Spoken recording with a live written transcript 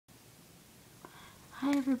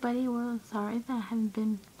Hi everybody, well sorry that I haven't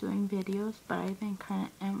been doing videos, but I've been kind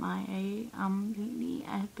of MIA. Lately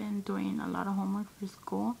I've been doing a lot of homework for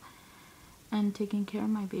school and taking care of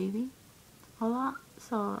my baby a lot,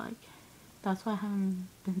 so like that's why I haven't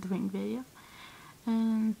been doing videos.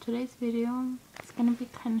 And today's video is gonna be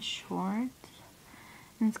kind of short,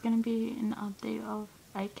 and it's gonna be an update of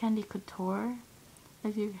Eye Candy Couture.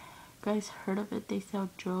 As you guys heard of it, they sell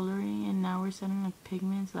jewelry, and now we're selling like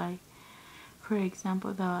pigments, like for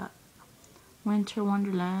example the Winter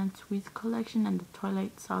Wonderland Sweets collection and the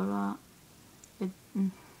Twilight Saga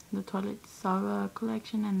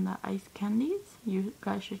collection and the ice candies. You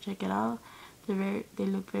guys should check it out. They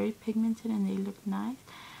look very pigmented and they look nice.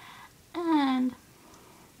 And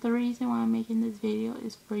the reason why I'm making this video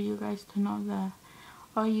is for you guys to know that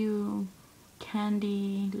all you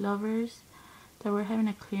candy lovers, that we're having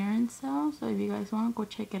a clearance sale, so if you guys want to go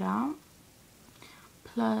check it out.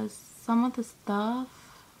 Plus some of the stuff,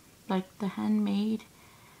 like the handmade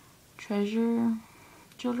treasure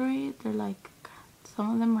jewelry, they're like,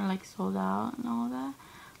 some of them are like sold out and all that,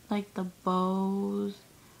 like the bows,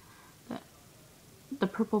 the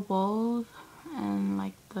purple bows, and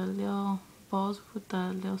like the little bows with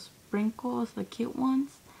the little sprinkles, the cute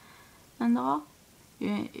ones and all.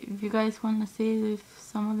 If you guys want to see if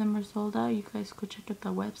some of them are sold out, you guys go check out the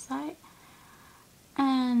website.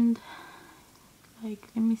 And like,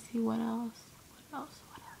 let me see what else.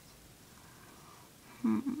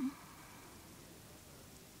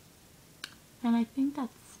 And I think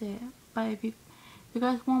that's it. But if you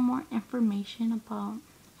guys want more information about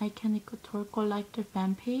Eye Candy Couture, go like their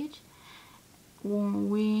fan page.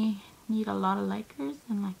 We need a lot of likers,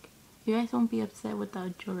 and like, you guys won't be upset with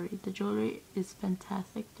the jewelry. The jewelry is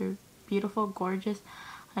fantastic. They're beautiful, gorgeous.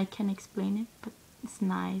 I can't explain it, but it's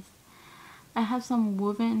nice. I have some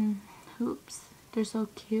woven hoops. They're so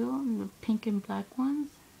cute. The pink and black ones,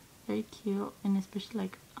 very cute, and especially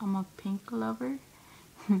like I'm a pink lover.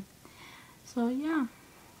 So yeah,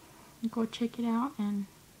 go check it out and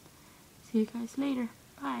see you guys later.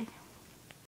 Bye.